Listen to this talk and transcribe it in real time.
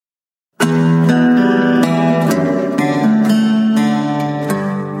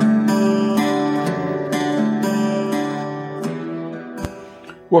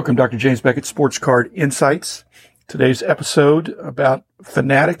Welcome, Dr. James Beckett, Sports Card Insights. Today's episode about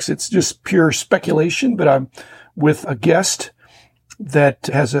Fanatics. It's just pure speculation, but I'm with a guest that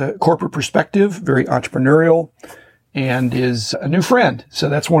has a corporate perspective, very entrepreneurial, and is a new friend. So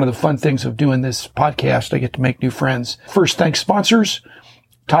that's one of the fun things of doing this podcast. I get to make new friends. First, thanks sponsors: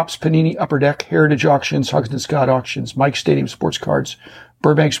 Topps, Panini, Upper Deck, Heritage Auctions, Huggins and Scott Auctions, Mike Stadium Sports Cards,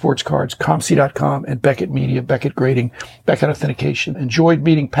 Burbank Sports Cards, ComC.com, and Beckett Media, Beckett Grading, Beckett Authentication. Enjoyed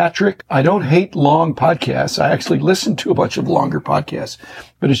meeting Patrick. I don't hate long podcasts. I actually listen to a bunch of longer podcasts,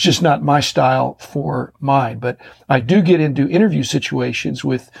 but it's just not my style for mine. But I do get into interview situations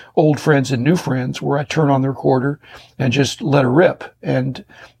with old friends and new friends where I turn on the recorder and just let her rip. And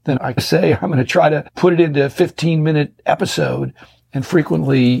then I say, I'm going to try to put it into a 15-minute episode. And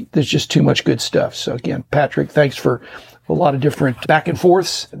frequently, there's just too much good stuff. So again, Patrick, thanks for a lot of different back and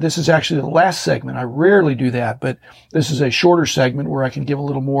forths. This is actually the last segment. I rarely do that, but this is a shorter segment where I can give a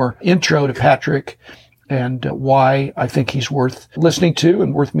little more intro to Patrick and why I think he's worth listening to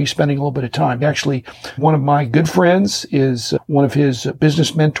and worth me spending a little bit of time. Actually, one of my good friends is one of his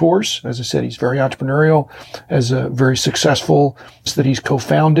business mentors. As I said, he's very entrepreneurial, has a very successful that he's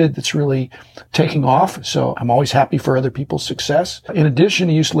co-founded that's really taking off. So I'm always happy for other people's success. In addition,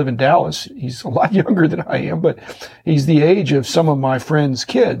 he used to live in Dallas. He's a lot younger than I am, but he's the age of some of my friends'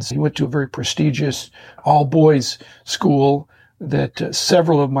 kids. He went to a very prestigious all-boys school that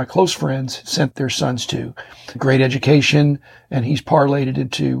several of my close friends sent their sons to. Great education, and he's parlayed it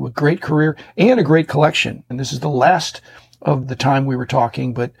into a great career and a great collection. And this is the last of the time we were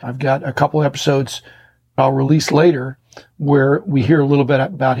talking, but I've got a couple episodes I'll release later where we hear a little bit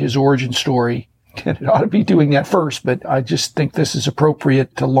about his origin story. And it ought to be doing that first, but I just think this is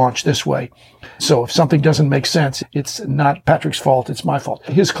appropriate to launch this way. So if something doesn't make sense, it's not Patrick's fault, it's my fault.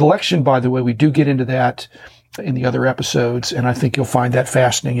 His collection, by the way, we do get into that in the other episodes, and I think you'll find that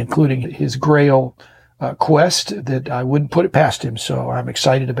fascinating, including his Grail quest that I wouldn't put it past him. So I'm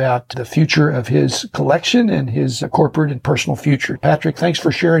excited about the future of his collection and his corporate and personal future. Patrick, thanks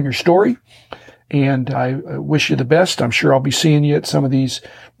for sharing your story, and I wish you the best. I'm sure I'll be seeing you at some of these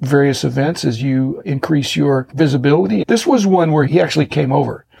various events as you increase your visibility. This was one where he actually came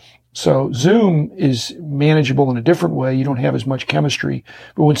over. So Zoom is manageable in a different way. You don't have as much chemistry.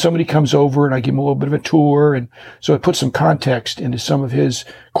 But when somebody comes over and I give him a little bit of a tour, and so it puts some context into some of his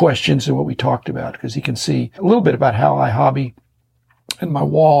questions and what we talked about, because he can see a little bit about how I hobby and my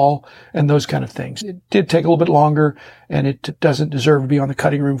wall and those kind of things. It did take a little bit longer, and it doesn't deserve to be on the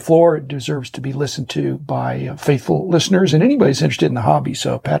cutting room floor. It deserves to be listened to by faithful listeners and anybody who's interested in the hobby.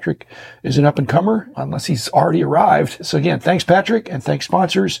 So Patrick is an up-and-comer, unless he's already arrived. So again, thanks, Patrick, and thanks,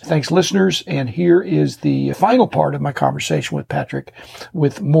 sponsors. Thanks, listeners. And here is the final part of my conversation with Patrick,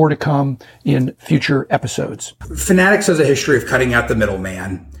 with more to come in future episodes. Fanatics has a history of cutting out the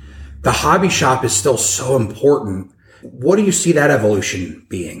middleman. The hobby shop is still so important. What do you see that evolution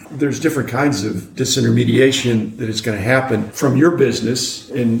being? There's different kinds of disintermediation that is going to happen from your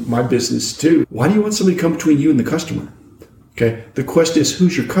business and my business too. Why do you want somebody to come between you and the customer? Okay. The question is,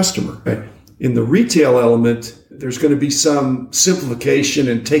 who's your customer? Okay. In the retail element, there's going to be some simplification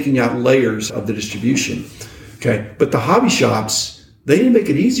and taking out layers of the distribution. Okay. But the hobby shops, they need to make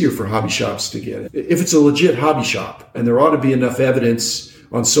it easier for hobby shops to get it. If it's a legit hobby shop, and there ought to be enough evidence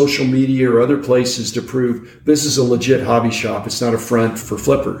on social media or other places to prove this is a legit hobby shop. It's not a front for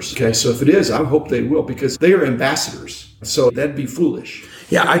flippers. Okay, so if it is, I hope they will, because they are ambassadors. So that'd be foolish.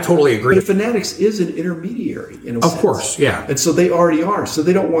 Yeah, I totally agree. But Fanatics is an intermediary in a sense. Of course, yeah. And so they already are. So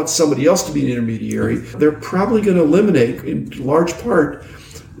they don't want somebody else to be an intermediary. They're probably going to eliminate, in large part,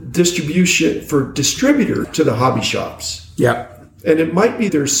 distribution for distributor to the hobby shops. Yeah. And it might be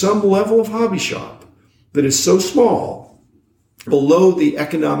there's some level of hobby shop that is so small, below the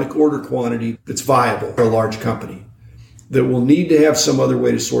economic order quantity that's viable for a large company, that will need to have some other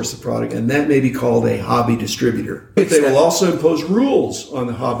way to source the product, and that may be called a hobby distributor. They will also impose rules on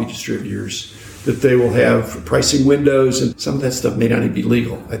the hobby distributors that they will have pricing windows, and some of that stuff may not even be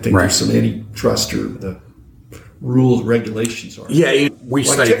legal. I think there's some antitrust or the rules, regulations are. Yeah, we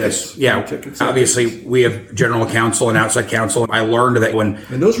studied this. Yeah, obviously we have general counsel and outside counsel. I learned that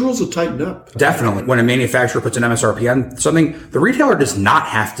and those rules will tighten up. Definitely. When a manufacturer puts an MSRP on something, the retailer does not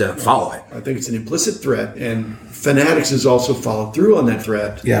have to follow it. I think it's an implicit threat, and Fanatics has also followed through on that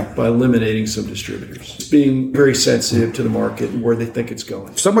threat by eliminating some distributors. Being very sensitive to the market and where they think it's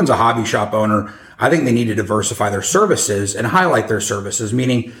going. If someone's a hobby shop owner, I think they need to diversify their services and highlight their services,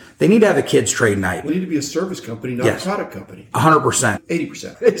 meaning they need to have a kids trade night. They need to be a service company, not a product company. 100%.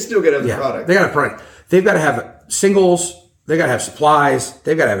 80%. They still got to have the product. They got a product. They've got to have singles. They got to have supplies.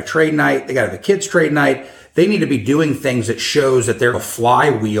 They've got to have a trade night. They got to have a kids trade night. They need to be doing things that shows that they're a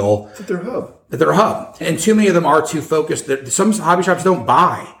flywheel. That they're a hub. That they're a hub. And too many of them are too focused. Some hobby shops don't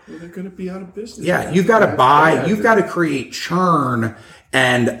buy. Well, they're going to be out of business. Yeah, you've got to buy. You've got to create churn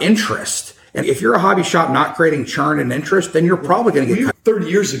and interest. And if you're a hobby shop not creating churn and interest, then you're probably going to get 30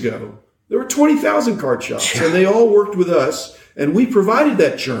 years ago, there were 20,000 card shops, and they all worked with us, and we provided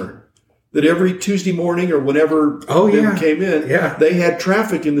that churn. That every Tuesday morning or whenever they came in, they had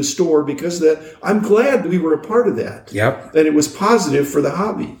traffic in the store because of that. I'm glad we were a part of that. Yep. And it was positive for the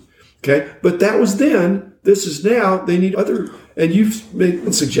hobby. Okay. But that was then. This is now. They need other. And you've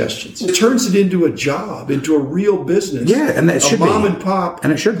made suggestions. It turns it into a job, into a real business. Yeah, and that should be. Mom and pop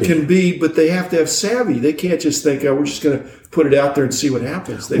and it should be. Can be, but they have to have savvy. They can't just think, we're just going to put it out there and see what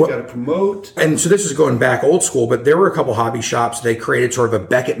happens. They've got to promote. And so this is going back old school, but there were a couple hobby shops. They created sort of a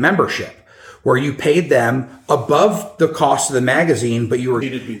Beckett membership, where you paid them above the cost of the magazine, but you were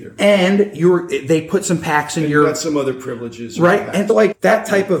needed to be there, and they put some packs in you got some other privileges, right? And like that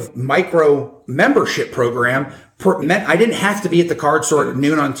type of micro membership program meant I didn't have to be at the card store at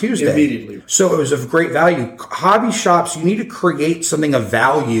noon on Tuesday immediately. So it was of great value. Hobby shops, you need to create something of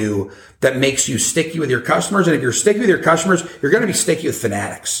value that makes you sticky with your customers, and if you're sticky with your customers, you're going to be sticky with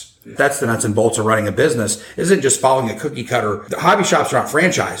Fanatics. That's the nuts and bolts of running a business. It isn't just following a cookie cutter. The hobby shops are not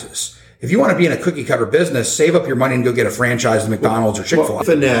franchises. If you want to be in a cookie cutter business, save up your money and go get a franchise at McDonald's or Chick-fil-A. Well,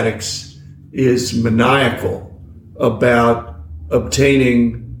 Fanatics is maniacal about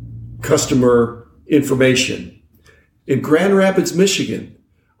obtaining customer information. In Grand Rapids, Michigan,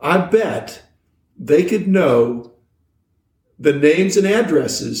 I bet they could know the names and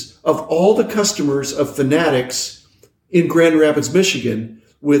addresses of all the customers of Fanatics in Grand Rapids, Michigan,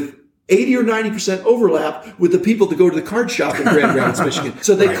 with 80 or 90% overlap with the people that go to the card shop in Grand Rapids, Michigan.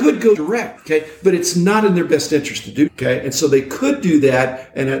 So they could go direct, okay? But it's not in their best interest to do, okay? And so they could do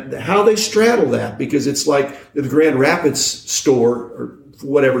that, and how they straddle that, because it's like the Grand Rapids store or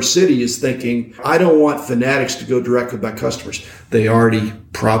whatever city is thinking, I don't want Fanatics to go direct with my customers. They already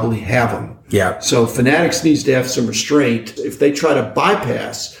probably have them. Yeah. So Fanatics needs to have some restraint. If they try to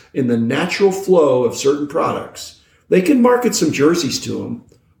bypass in the natural flow of certain products, they can market some jerseys to them,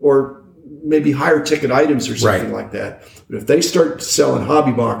 or maybe higher ticket items or something like that. But if they start selling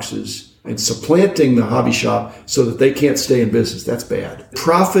hobby boxes and supplanting the hobby shop so that they can't stay in business, that's bad.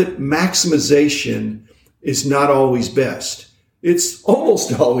 Profit maximization is not always best. It's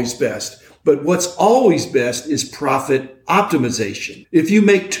almost always best. But what's always best is profit optimization. If you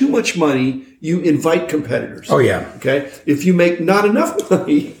make too much money, you invite competitors. Oh, yeah. Okay. If you make not enough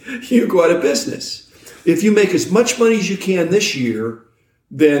money, you go out of business. If you make as much money as you can this year,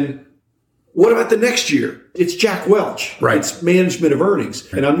 then what about the next year? It's Jack Welch. Right. It's management of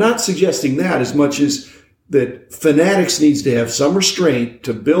earnings. And I'm not suggesting that as much as that Fanatics needs to have some restraint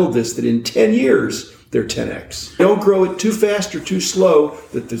to build this, that in 10 years, they're 10x. Don't grow it too fast or too slow,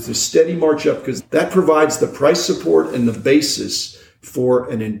 that there's a steady march up, because that provides the price support and the basis for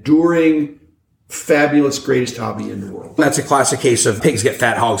an enduring, fabulous, greatest hobby in the world. That's a classic case of pigs get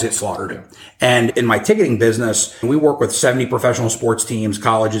fat, hogs get slaughtered. And in my ticketing business, we work with 70 professional sports teams,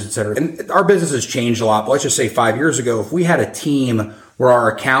 colleges, et cetera. And our business has changed a lot. But let's just say 5 years ago, if we had a team where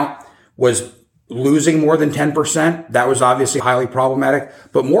our account was losing more than 10%, that was obviously highly problematic.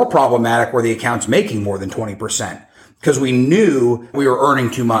 But more problematic were the accounts making more than 20%. Because we knew we were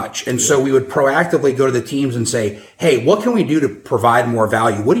earning too much. And so we would proactively go to the teams and say, hey, what can we do to provide more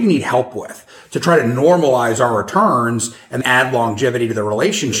value? What do you need help with to try to normalize our returns and add longevity to the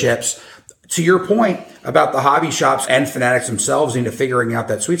relationships? To your point about the hobby shops and Fanatics themselves into figuring out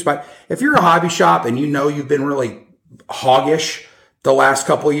that sweet spot. If you're a hobby shop and you know you've been really hoggish the last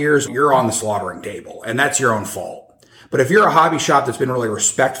couple of years, you're on the slaughtering table, and that's your own fault. But if you're a hobby shop that's been really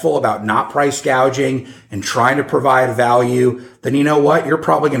respectful about not price gouging and trying to provide value, then you know what? You're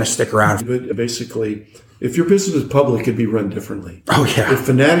probably going to stick around. But basically, if your business was public, it'd be run differently. Oh, yeah. If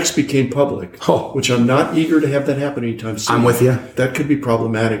Fanatics became public, which I'm not eager to have that happen anytime soon. I'm with you. That could be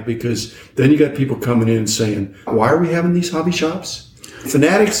problematic, because then you got people coming in saying, why are we having these hobby shops?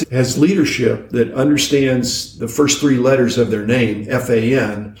 Fanatics has leadership that understands the first three letters of their name,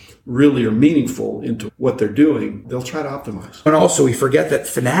 FAN, really are meaningful into what they're doing. They'll try to optimize. And also, we forget that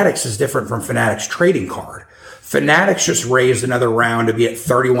Fanatics is different from Fanatics Trading Card. Fanatics just raised another round to be at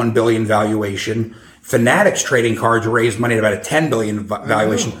 $31 billion valuation. Fanatics Trading Cards raised money at about a $10 billion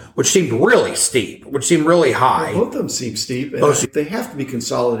valuation, which seemed really steep, which seemed really high. Well, both of them seem steep. And they have to be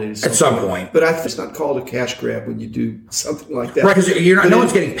consolidated at some point. But I think it's not called a cash grab when you do something like that. Right, because no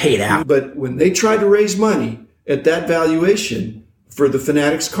one's getting paid out. But when they tried to raise money at that valuation for the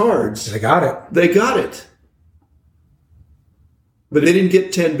Fanatics cards, they got it. They got it. But they didn't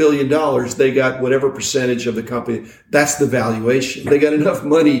get $10 billion. They got whatever percentage of the company. That's the valuation. They got enough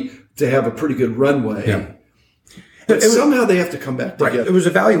money to have a pretty good runway. Yeah. But somehow they have to come back together. Right. It was a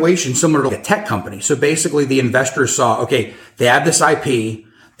valuation similar to a tech company. So basically the investors saw, okay, they have this IP.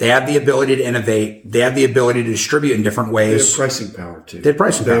 They have the ability to innovate. They have the ability to distribute in different ways. They have pricing power, too. They have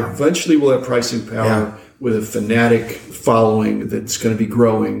pricing power. They eventually will have pricing power with a fanatic following that's going to be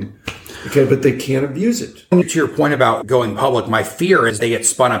growing. Okay, but they can't abuse it. To your point about going public, my fear is they get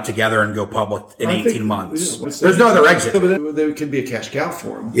spun up together and go public in 18 months. There's no other exit. But there can be a cash cow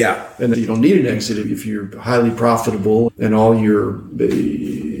for them. Yeah. And you don't need an exit if you're highly profitable and all your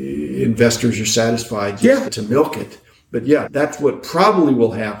investors are satisfied just to milk it. But yeah, that's what probably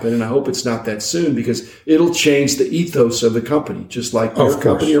will happen, and I hope it's not that soon because it'll change the ethos of the company, just like your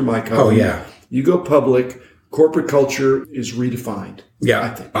company or my company. Oh, yeah. You go public, corporate culture is redefined. Yeah, I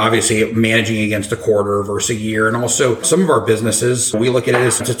think. Obviously managing against a quarter versus a year. And also some of our businesses, we look at it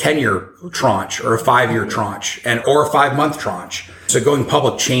as it's a 10-year tranche or a 5-year tranche or a 5-month tranche. So going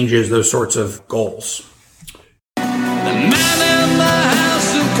public changes those sorts of goals. The man in the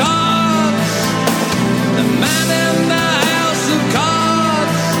house of cards. The man in the house of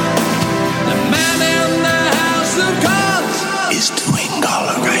cards. The man in the house of cards is doing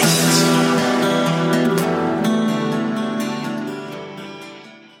all right.